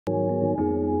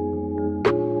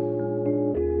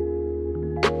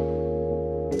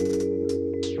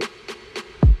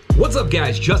What's up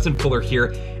guys, Justin Fuller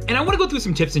here, and I want to go through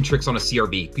some tips and tricks on a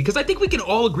CRV because I think we can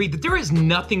all agree that there is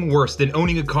nothing worse than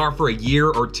owning a car for a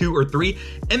year or 2 or 3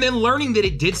 and then learning that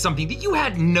it did something that you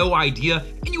had no idea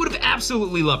and you would have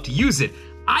absolutely loved to use it.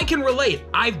 I can relate,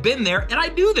 I've been there and I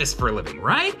do this for a living,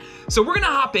 right? So we're gonna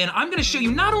hop in, I'm gonna show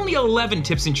you not only 11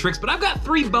 tips and tricks, but I've got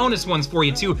 3 bonus ones for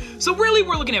you too. So really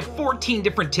we're looking at 14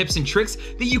 different tips and tricks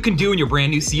that you can do in your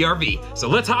brand new CRV. So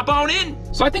let's hop on in.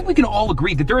 So I think we can all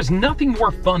agree that there is nothing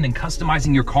more fun than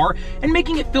customizing your car and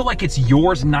making it feel like it's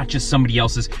yours, not just somebody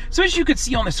else's. So as you can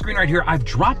see on the screen right here, I've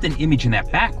dropped an image in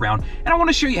that background and I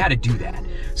wanna show you how to do that.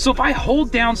 So if I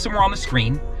hold down somewhere on the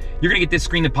screen, you're gonna get this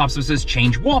screen that pops up that says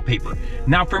change wallpaper.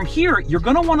 Now from here, you're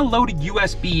gonna wanna load a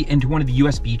USB into one of the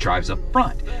USB drives up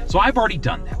front. So I've already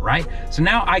done that, right? So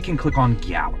now I can click on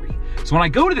gallery. So when I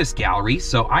go to this gallery,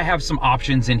 so I have some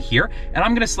options in here and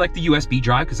I'm gonna select the USB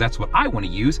drive because that's what I wanna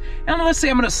use. And let's say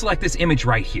I'm gonna select this image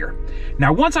right here.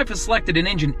 Now, once I've selected an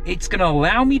engine, it's gonna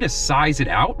allow me to size it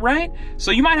out, right? So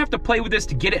you might have to play with this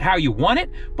to get it how you want it,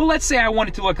 but let's say I want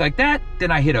it to look like that, then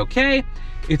I hit okay.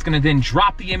 It's gonna then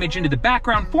drop the image into the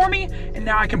background for me, and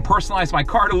now I can personalize my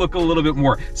car to look a little bit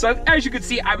more. So as you can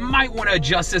see, I might wanna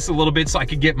adjust this a little bit so I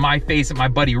could get my face and my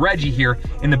buddy Reggie here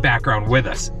in the background with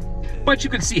us. But you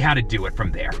can see how to do it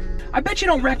from there. I bet you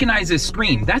don't recognize this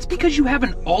screen. That's because you have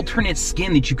an alternate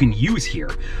skin that you can use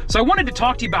here. So I wanted to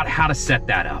talk to you about how to set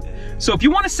that up. So if you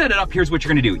wanna set it up, here's what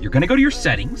you're gonna do. You're gonna go to your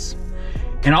settings,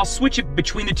 and I'll switch it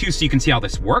between the two so you can see how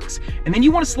this works, and then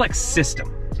you wanna select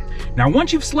system. Now,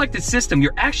 once you've selected system,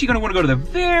 you're actually gonna wanna go to the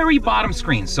very bottom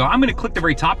screen. So I'm gonna click the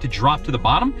very top to drop to the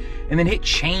bottom and then hit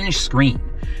change screen.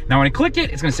 Now, when I click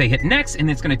it, it's gonna say hit next and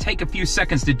it's gonna take a few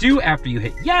seconds to do after you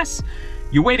hit yes.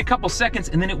 You wait a couple seconds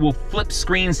and then it will flip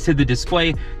screens to the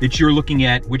display that you're looking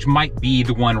at, which might be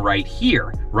the one right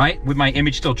here, right? With my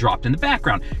image still dropped in the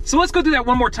background. So let's go through that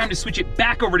one more time to switch it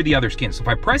back over to the other skin. So if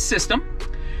I press system,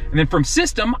 and then from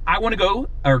system, I wanna go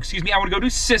to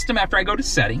system after I go to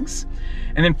settings.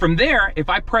 And then from there, if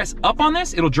I press up on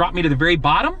this, it'll drop me to the very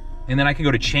bottom, and then I can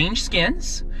go to change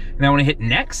skins, and I wanna hit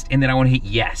next, and then I wanna hit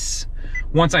yes.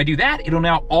 Once I do that, it'll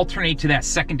now alternate to that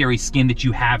secondary skin that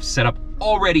you have set up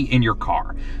already in your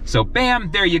car. So bam,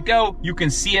 there you go, you can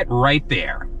see it right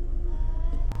there.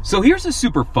 So here's a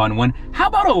super fun one. How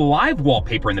about a live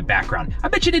wallpaper in the background? I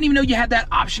bet you didn't even know you had that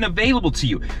option available to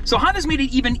you. So Honda's made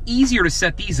it even easier to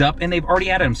set these up and they've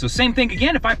already added them. So same thing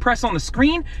again, if I press on the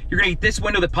screen, you're gonna get this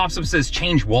window that pops up that says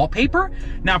change wallpaper.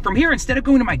 Now from here, instead of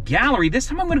going to my gallery, this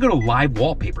time I'm gonna go to live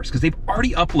wallpapers because they've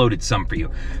already uploaded some for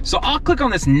you. So I'll click on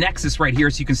this Nexus right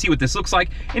here so you can see what this looks like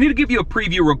and it'll give you a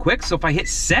preview real quick. So if I hit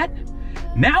set,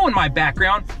 now in my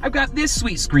background, I've got this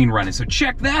sweet screen running, so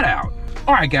check that out.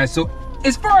 All right guys, so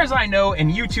as far as I know,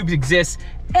 and YouTube exists,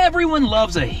 everyone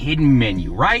loves a hidden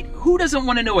menu, right? Who doesn't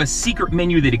want to know a secret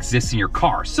menu that exists in your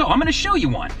car? So I'm going to show you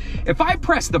one. If I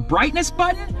press the brightness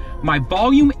button, my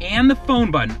volume, and the phone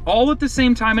button all at the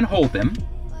same time and hold them,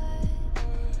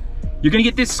 you're gonna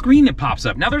get this screen that pops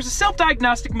up. Now there's a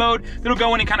self-diagnostic mode that'll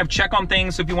go in and kind of check on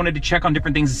things. So if you wanted to check on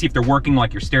different things to see if they're working,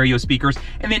 like your stereo speakers,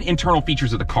 and then internal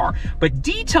features of the car. But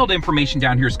detailed information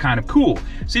down here is kind of cool.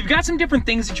 So you've got some different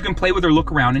things that you can play with or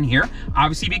look around in here.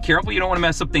 Obviously be careful, you don't wanna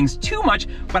mess up things too much,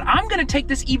 but I'm gonna take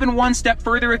this even one step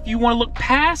further if you wanna look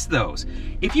past those.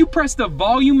 If you press the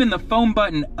volume and the phone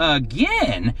button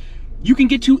again, you can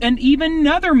get to an even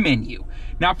another menu.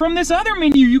 Now from this other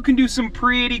menu, you can do some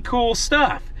pretty cool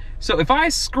stuff. So if I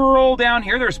scroll down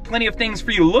here, there's plenty of things for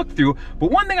you to look through,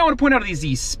 but one thing I want to point out is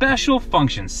these special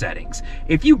function settings.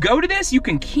 If you go to this, you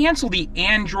can cancel the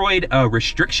Android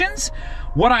restrictions.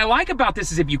 What I like about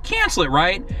this is if you cancel it,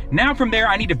 right, now from there,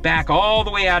 I need to back all the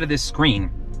way out of this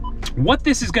screen. What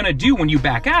this is gonna do when you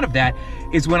back out of that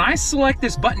is when I select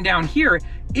this button down here,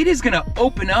 it is gonna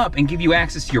open up and give you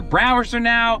access to your browser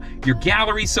now, your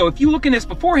gallery. So if you look in this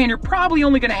beforehand, you're probably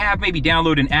only gonna have maybe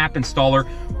download an app installer,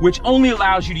 which only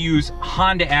allows you to use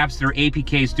Honda apps that are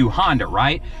APKs through Honda,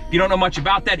 right? If you don't know much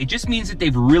about that, it just means that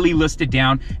they've really listed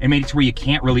down and made it to where you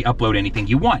can't really upload anything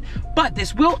you want. But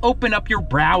this will open up your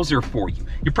browser for you.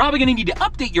 You're probably gonna need to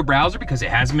update your browser because it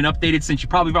hasn't been updated since you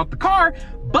probably bought the car,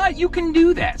 but you can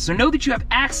do that. So know that you have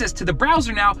access to the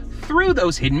browser now through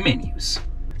those hidden menus.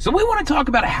 So we want to talk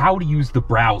about how to use the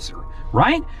browser,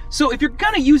 right? So if you're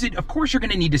gonna use it, of course you're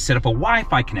gonna need to set up a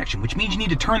Wi-Fi connection, which means you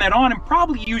need to turn that on and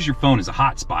probably use your phone as a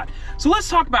hotspot. So let's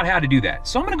talk about how to do that.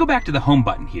 So I'm gonna go back to the home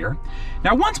button here.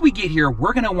 Now once we get here,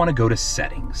 we're gonna wanna go to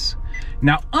settings.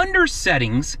 Now under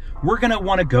settings, we're gonna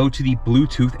wanna go to the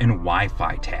Bluetooth and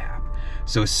Wi-Fi tab.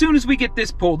 So as soon as we get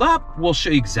this pulled up, we'll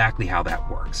show you exactly how that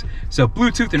works. So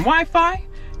Bluetooth and Wi-Fi.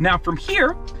 Now from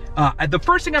here, The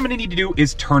first thing I'm gonna need to do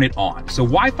is turn it on. So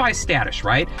Wi-Fi status,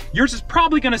 right? Yours is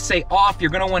probably gonna say off.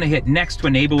 You're gonna wanna hit next to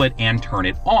enable it and turn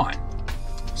it on.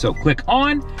 So click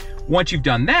on. Once you've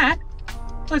done that,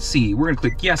 let's see, we're gonna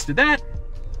click yes to that.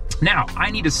 Now, I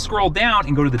need to scroll down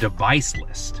and go to the device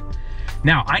list.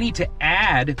 Now, I need to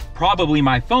add probably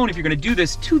my phone if you're gonna do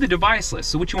this to the device list.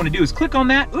 So what you wanna do is click on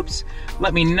that. Oops,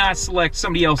 let me not select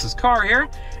somebody else's car here.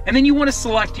 And then you wanna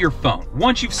select your phone.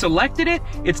 Once you've selected it,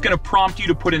 it's gonna prompt you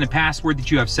to put in the password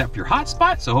that you have set for your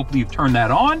hotspot. So hopefully you've turned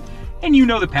that on and you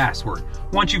know the password.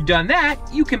 Once you've done that,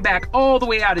 you can back all the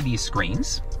way out of these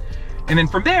screens. And then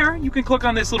from there, you can click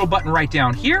on this little button right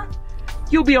down here.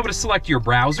 You'll be able to select your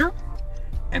browser,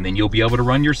 and then you'll be able to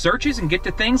run your searches and get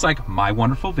to things like My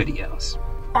Wonderful Videos.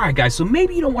 All right, guys, so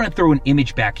maybe you don't want to throw an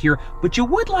image back here, but you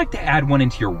would like to add one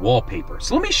into your wallpaper.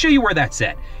 So let me show you where that's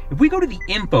at. If we go to the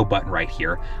info button right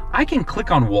here, I can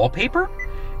click on wallpaper,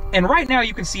 and right now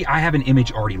you can see I have an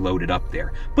image already loaded up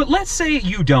there. But let's say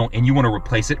you don't and you want to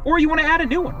replace it, or you want to add a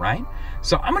new one, right?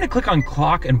 So I'm going to click on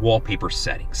clock and wallpaper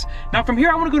settings. Now from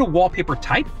here, I want to go to wallpaper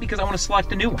type because I want to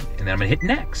select a new one, and then I'm going to hit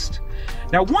next.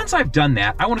 Now once I've done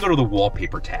that, I want to go to the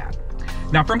wallpaper tab.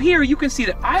 Now from here, you can see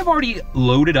that I've already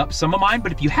loaded up some of mine,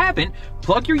 but if you haven't,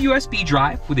 plug your USB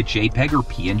drive with a JPEG or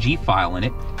PNG file in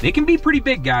it. They can be pretty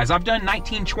big, guys. I've done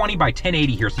 1920 by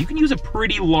 1080 here, so you can use a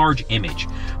pretty large image.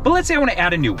 But let's say I want to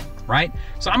add a new one, right?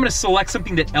 So I'm going to select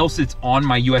something that else that's on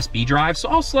my USB drive. So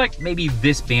I'll select maybe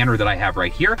this banner that I have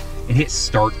right here and hit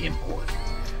Start Import.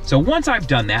 So once I've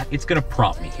done that, it's going to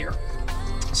prompt me here.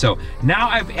 So now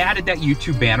I've added that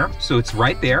YouTube banner, so it's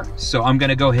right there. So I'm going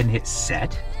to go ahead and hit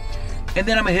Set. And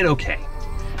then I'm gonna hit OK.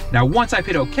 Now, once I've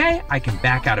hit OK, I can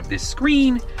back out of this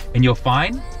screen and you'll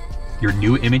find your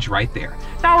new image right there.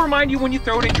 Now, I'll remind you when you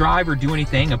throw it in Drive or do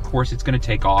anything, of course, it's gonna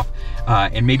take off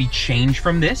and maybe change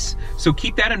from this. So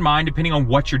keep that in mind depending on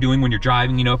what you're doing when you're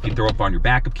driving, you know, if you throw up on your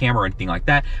backup camera or anything like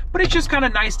that. But it's just kind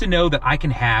of nice to know that I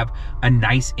can have a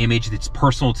nice image that's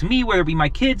personal to me, whether it be my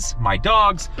kids, my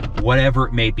dogs, whatever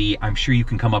it may be. I'm sure you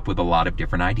can come up with a lot of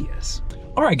different ideas.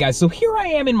 All right, guys, so here I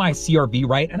am in my CRV,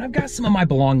 right? And I've got some of my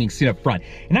belongings sitting up front.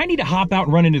 And I need to hop out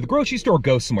and run into the grocery store or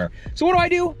go somewhere. So what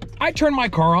do? I turn my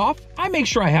car off. I make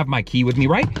sure I have my key with me,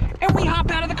 right? And we hop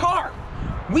out of the car.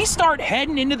 We start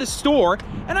heading into the store,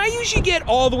 and I usually get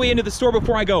all the way into the store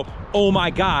before I go, oh my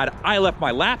God, I left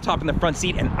my laptop in the front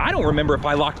seat and I don't remember if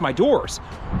I locked my doors.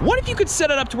 What if you could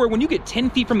set it up to where when you get 10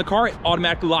 feet from the car, it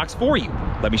automatically locks for you?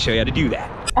 Let me show you how to do that.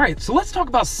 All right, so let's talk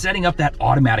about setting up that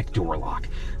automatic door lock.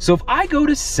 So if I go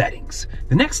to settings,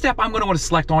 the next step I'm gonna wanna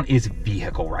select on is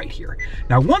vehicle right here.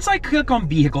 Now, once I click on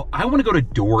vehicle, I wanna go to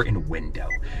door and window.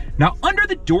 Now, under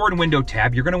the door and window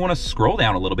tab, you're gonna wanna scroll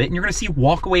down a little bit and you're gonna see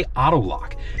walkaway auto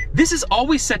lock. This is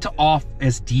always set to off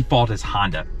as default as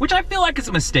Honda, which I feel like is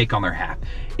a mistake on their half.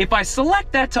 If I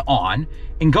select that to on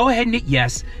and go ahead and hit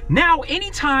yes, now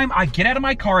anytime I get out of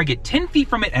my car, I get 10 feet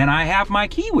from it and I have my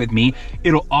key with me,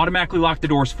 it'll automatically lock the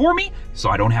doors for me so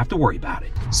I don't have to worry about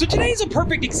it. So today's a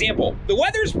perfect example. The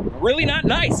weather's really not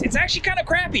nice. It's actually kind of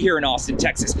crappy here in Austin,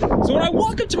 Texas. So when I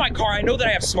walk up to my car, I know that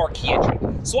I have smart key entry.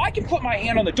 So I can put my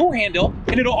hand on the door handle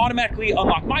and it'll automatically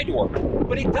unlock my door.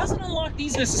 But it doesn't unlock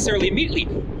these necessarily immediately.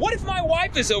 What if my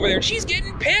wife is over there and she's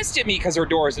getting pissed at me because her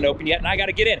door isn't open yet and I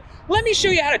gotta get in? Let me show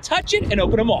you how to touch it and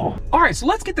open them all. All right, so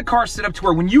let's get the car set up to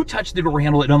where when you touch the door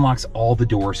handle, it unlocks all the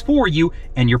doors for you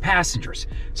and your passengers.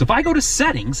 So if I go to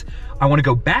settings, I wanna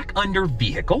go back under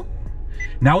vehicle.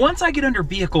 Now, once I get under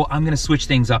vehicle, I'm gonna switch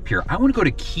things up here. I wanna go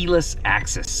to keyless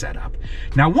access setup.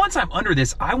 Now, once I'm under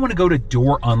this, I wanna go to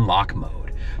door unlock mode.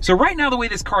 So right now, the way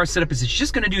this car is set up is it's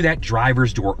just gonna do that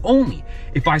driver's door only.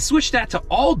 If I switch that to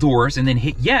all doors and then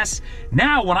hit yes,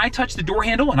 now when I touch the door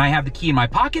handle and I have the key in my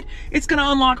pocket, it's gonna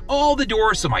unlock all the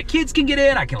doors so my kids can get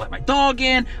in, I can let my dog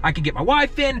in, I can get my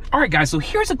wife in. All right, guys, so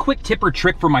here's a quick tip or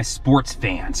trick for my sports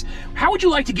fans. How would you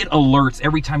like to get alerts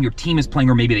every time your team is playing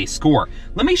or maybe they score?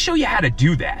 Let me show you how to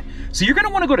do that. So you're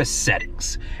gonna wanna go to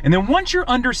settings. And then once you're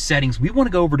under settings, we wanna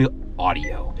go over to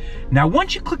audio. Now,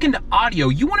 once you click into audio,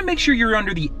 you wanna make sure you're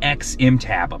under the XM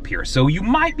tab up here. So you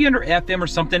might be under FM or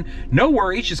something. No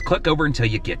worries, just click over until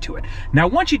you get to it. Now,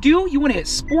 once you do, you wanna hit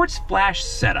Sports Flash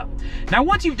Setup. Now,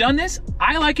 once you've done this,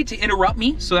 I like it to interrupt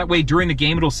me. So that way during the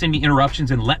game, it'll send me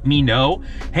interruptions and let me know,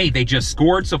 hey, they just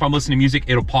scored. So if I'm listening to music,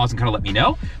 it'll pause and kind of let me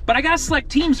know. But I gotta select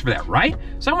teams for that, right?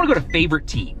 So I wanna go to favorite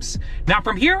teams. Now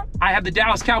from here, I have the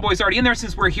Dallas Cowboys already in there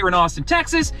since we're here in Austin,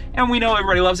 Texas, and we know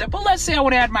everybody loves it. But let's say I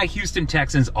wanna add my Houston Houston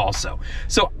Texans also.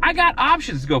 So I got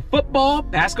options to go football,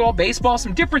 basketball, baseball,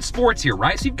 some different sports here,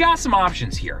 right? So you've got some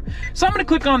options here. So I'm gonna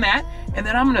click on that, and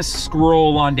then I'm gonna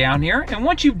scroll on down here, and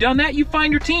once you've done that, you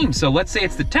find your team. So let's say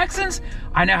it's the Texans.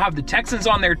 I now have the Texans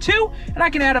on there too, and I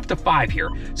can add up to 5 here.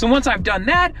 So once I've done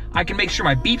that, I can make sure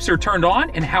my beeps are turned on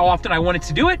and how often I want it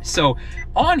to do it. So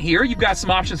on here, you've got some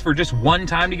options for just one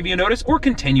time to give you a notice or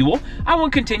continual. I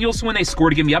want continual, so when they score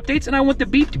to give me updates, and I want the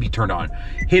beep to be turned on.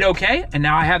 Hit OK, and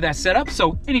now I have that set up.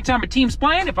 So anytime a team's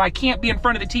playing, if I can't be in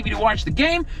front of the TV to watch the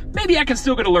game, maybe I can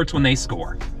still get alerts when they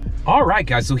score. All right,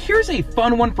 guys, so here's a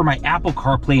fun one for my Apple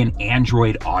CarPlay and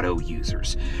Android Auto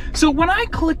users. So when I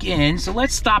click in, so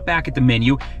let's stop back at the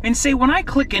menu and say when I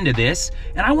click into this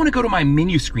and I want to go to my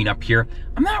menu screen up here,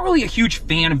 I'm not really a huge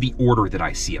fan of the order that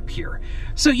I see up here.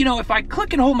 So, you know, if I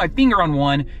click and hold my finger on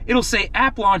one, it'll say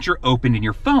App Launcher opened in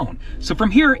your phone. So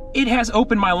from here, it has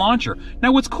opened my launcher.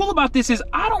 Now, what's cool about this is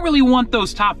I don't really want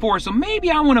those top 4, so maybe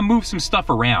I want to move some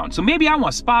stuff around. So maybe I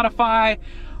want Spotify.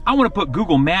 I want to put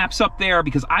Google Maps up there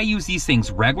because I use these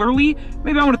things regularly.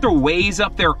 Maybe I want to throw Waze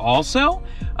up there also.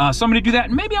 So I'm going to do that.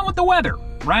 And maybe I want the weather,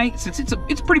 right? Since it's a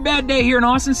pretty bad day here in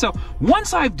Austin. So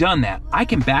once I've done that, I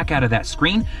can back out of that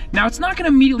screen. Now it's not going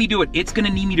to immediately do it. It's going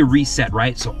to need me to reset,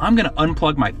 right? So I'm going to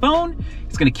unplug my phone.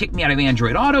 It's going to kick me out of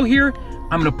Android Auto here.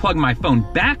 I'm going to plug my phone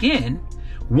back in.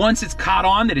 Once it's caught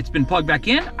on that it's been plugged back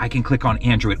in, I can click on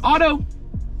Android Auto.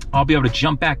 I'll be able to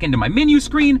jump back into my menu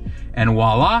screen, and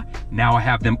voila, now I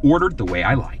have them ordered the way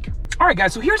I like. All right,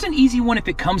 guys, so here's an easy one if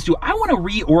it comes to, I want to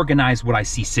reorganize what I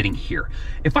see sitting here.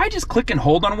 If I just click and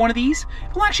hold on one of these,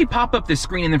 it'll actually pop up this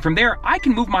screen, and then from there, I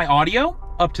can move my audio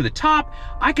up to the top.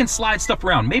 I can slide stuff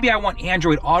around. Maybe I want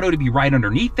Android Auto to be right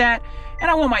underneath that,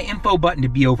 and I want my info button to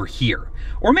be over here.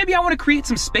 Or maybe I want to create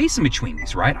some space in between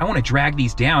these, right? I want to drag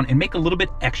these down and make a little bit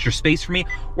extra space for me.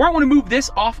 Or I want to move this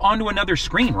off onto another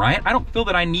screen, right? I don't feel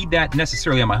that I need that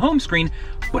necessarily on my home screen,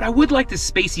 but I would like to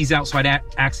space these out so I don't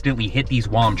accidentally hit these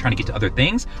while I'm trying to get to other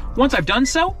things. Once I've done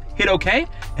so, hit OK,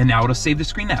 and now it'll save the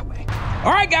screen that way.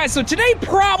 All right, guys, so today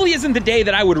probably isn't the day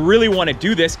that I would really want to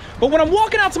do this, but when I'm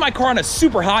walking out to my car on a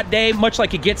super hot day, much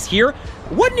like it gets here,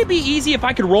 wouldn't it be easy if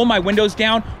I could roll my windows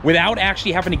down without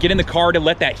actually having to get in the car to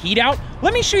let that heat out?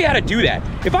 Let me show you how to do that.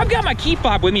 If I've got my key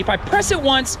fob with me, if I press it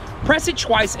once, press it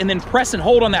twice, and then press and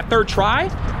hold on that third try,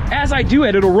 as I do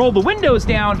it, it'll roll the windows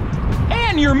down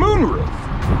and your moonroof,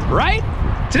 right?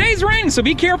 Today's raining, so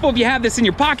be careful if you have this in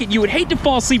your pocket. You would hate to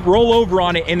fall asleep, roll over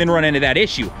on it, and then run into that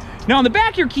issue. Now on the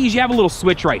back of your keys, you have a little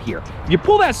switch right here. If you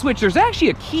pull that switch, there's actually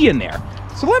a key in there.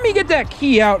 So let me get that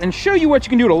key out and show you what you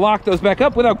can do to lock those back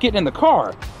up without getting in the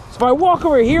car. So if I walk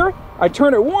over here, I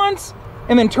turn it once,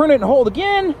 and then turn it and hold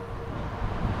again,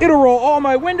 it'll roll all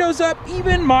my windows up,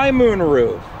 even my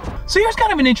moonroof. So here's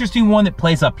kind of an interesting one that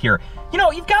plays up here. You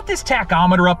know, you've got this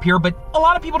tachometer up here, but a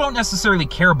lot of people don't necessarily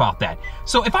care about that.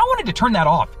 So if I wanted to turn that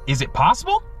off, is it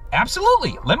possible?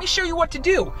 Absolutely. Let me show you what to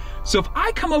do. So if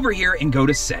I come over here and go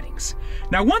to settings.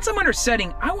 Now, once I'm under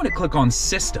setting, I want to click on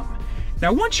system.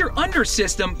 Now, once you're under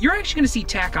system, you're actually going to see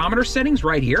tachometer settings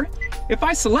right here. If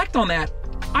I select on that,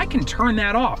 I can turn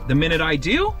that off. The minute I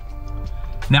do,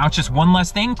 now it's just one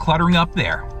less thing cluttering up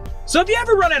there. So if you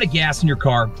ever run out of gas in your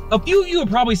car, a few of you are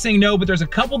probably saying no, but there's a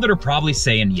couple that are probably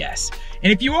saying yes.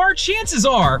 And if you are, chances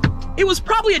are, it was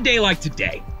probably a day like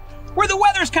today, where the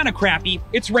weather's kind of crappy,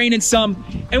 it's raining some,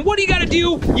 and what do you gotta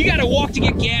do? You gotta walk to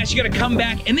get gas, you gotta come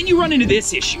back, and then you run into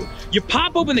this issue. You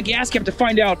pop open the gas cap to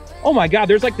find out, oh my God,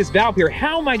 there's like this valve here,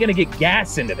 how am I gonna get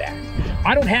gas into that?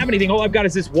 I don't have anything, all I've got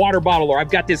is this water bottle, or I've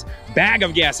got this bag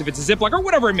of gas if it's a Ziploc, or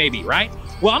whatever it may be, right?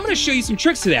 Well, I'm gonna show you some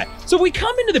tricks to that. So if we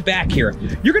come into the back here,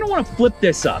 you're gonna wanna flip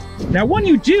this up. Now, when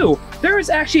you do, there is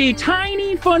actually a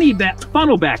tiny, funny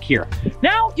funnel back here.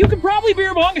 Now, you can probably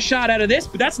beer bong a shot out of this,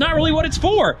 but that's not really what it's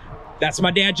for. That's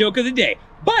my dad joke of the day.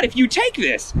 But if you take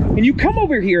this and you come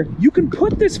over here, you can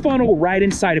put this funnel right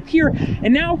inside of here.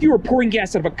 And now if you were pouring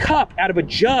gas out of a cup, out of a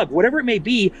jug, whatever it may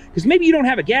be, because maybe you don't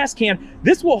have a gas can,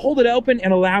 this will hold it open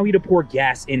and allow you to pour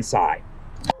gas inside.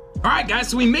 All right, guys,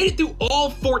 so we made it through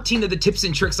all 14 of the tips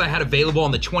and tricks I had available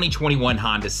on the 2021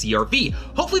 Honda CR-V.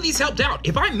 Hopefully these helped out.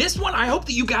 If I missed one, I hope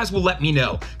that you guys will let me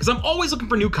know, because I'm always looking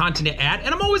for new content to add,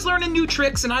 and I'm always learning new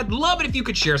tricks, and I'd love it if you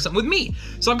could share something with me.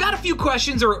 So I've got a few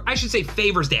questions, or I should say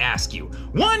favors to ask you.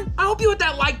 1, I hope you hit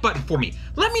that like button for me.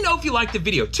 Let me know if you liked the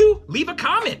video. 2, leave a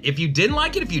comment if you didn't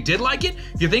like it, if you did like it.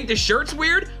 If you think the shirt's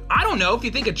weird, I don't know, if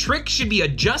you think a trick should be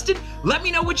adjusted, let me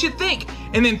know what you think.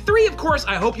 And then 3, of course,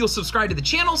 I hope you'll subscribe to the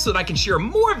channel so that I can share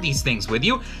more of these things with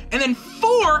you. And then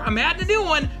 4, I'm adding a new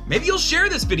one. Maybe you'll share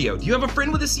this video. Do you have a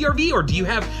friend with a CRV, or do you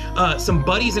have some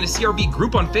buddies in a CRV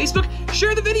group on Facebook?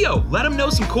 Share the video. Let them know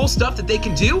some cool stuff that they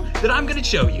can do that I'm gonna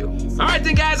show you. All right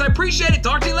then, guys, I appreciate it.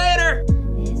 Talk to you later.